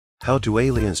How do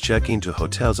aliens check into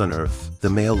hotels on Earth? The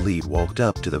male lead walked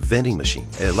up to the vending machine.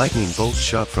 A lightning bolt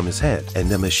shot from his head, and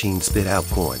the machine spit out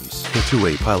coins. He threw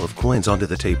a pile of coins onto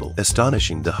the table,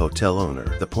 astonishing the hotel owner.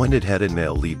 The pointed-headed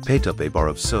male lead picked up a bar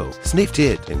of soap, sniffed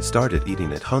it, and started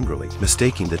eating it hungrily,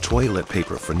 mistaking the toilet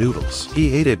paper for noodles.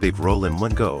 He ate a big roll in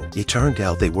one go. It turned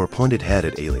out they were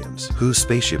pointed-headed aliens, whose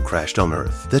spaceship crashed on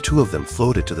Earth. The two of them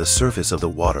floated to the surface of the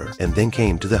water, and then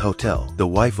came to the hotel. The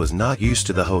wife was not used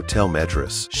to the hotel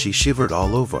mattress. She shivered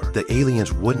all over. The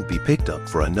aliens wouldn't be picked up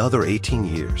for another 18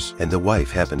 years, and the wife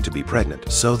happened to be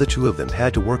pregnant, so the two of them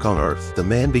had to work on Earth. The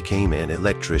man became an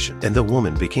electrician, and the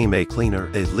woman became a cleaner.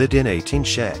 They lived in a tin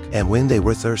shack, and when they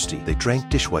were thirsty, they drank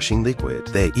dishwashing liquid.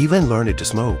 They even learned to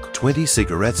smoke 20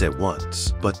 cigarettes at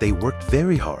once, but they worked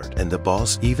very hard, and the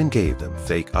boss even gave them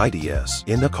fake IDs.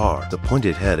 In the car, the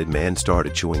pointed-headed man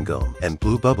started chewing gum and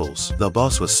blew bubbles. The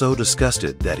boss was so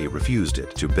disgusted that he refused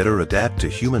it. To better adapt to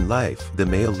human life, the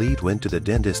male lead went to the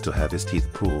dentist to have his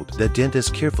teeth pulled. The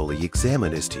dentist carefully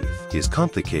examined his teeth, his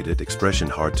complicated expression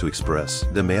hard to express.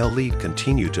 The male lead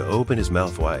continued to open his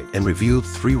mouth wide and revealed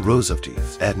 3 rows of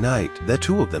teeth. At night, the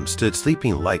two of them stood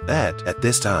sleeping like that. At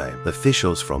this time,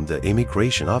 officials from the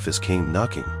immigration office came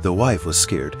knocking. The wife was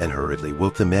scared and hurriedly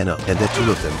woke the man up, and the two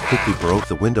of them quickly broke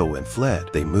the window and fled.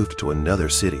 They moved to another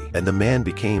city, and the man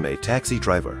became a taxi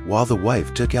driver, while the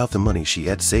wife took out the money she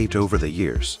had saved over the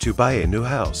years to buy a new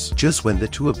house. Just when the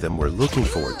two of them were looking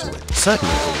forward to it,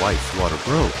 suddenly the wife's water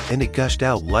broke, and it gushed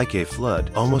out like a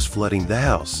flood, almost flooding the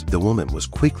house. The woman was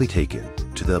quickly taken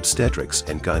to the obstetrics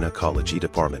and gynecology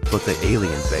department, but the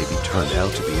alien baby turned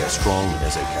out to be as strong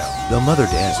as a cow. The mother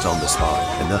danced on the spot,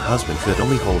 and the husband could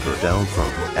only hold her down from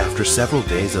it. After several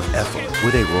days of effort,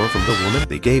 with a roar from the woman,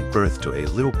 they gave birth to a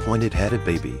little pointed-headed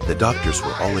baby. The doctors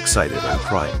were all excited and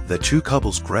crying. The two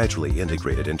couples gradually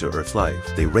integrated into Earth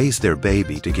life. They raised their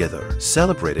baby together,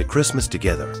 celebrated Christmas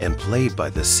together, and played by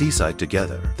the seaside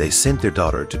together. They sent their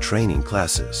daughter to training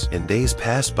classes, and days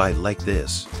passed by like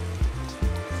this.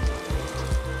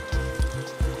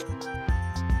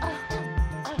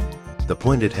 The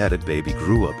pointed-headed baby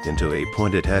grew up into a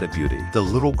pointed-headed beauty. The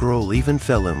little girl even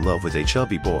fell in love with a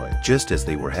chubby boy. Just as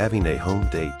they were having a home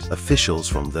date, officials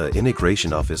from the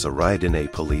immigration office arrived in a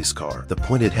police car. The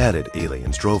pointed-headed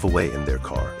aliens drove away in their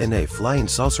car, and a flying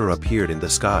saucer appeared in the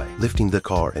sky, lifting the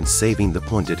car and saving the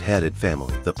pointed-headed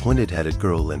family. The pointed-headed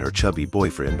girl and her chubby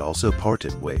boyfriend also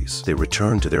parted ways. They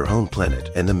returned to their home planet,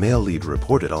 and the male lead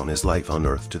reported on his life on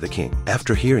Earth to the king.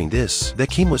 After hearing this, the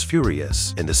king was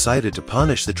furious and decided to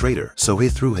punish the traitor, so he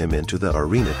threw him into the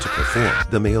arena to perform.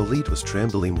 The male lead was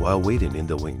trembling while waiting in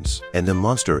the wings, and the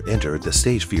monster entered the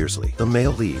stage fiercely. The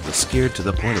male lead was scared to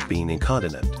the point of being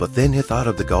incontinent, but then he thought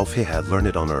of the golf he had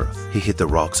learned on Earth. He hit the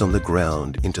rocks on the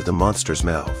ground into the monster's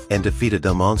mouth and defeated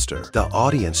the monster. The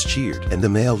audience cheered, and the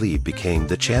male lead became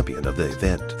the champion of the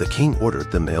event. The king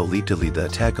ordered the male lead to lead the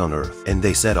attack on Earth, and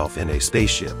they set off in a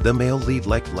spaceship. The male lead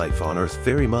liked life on Earth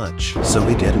very much, so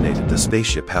he detonated the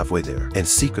spaceship halfway there and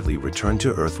secretly returned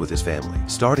to Earth with his family,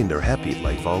 starting their happy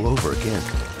life all over again.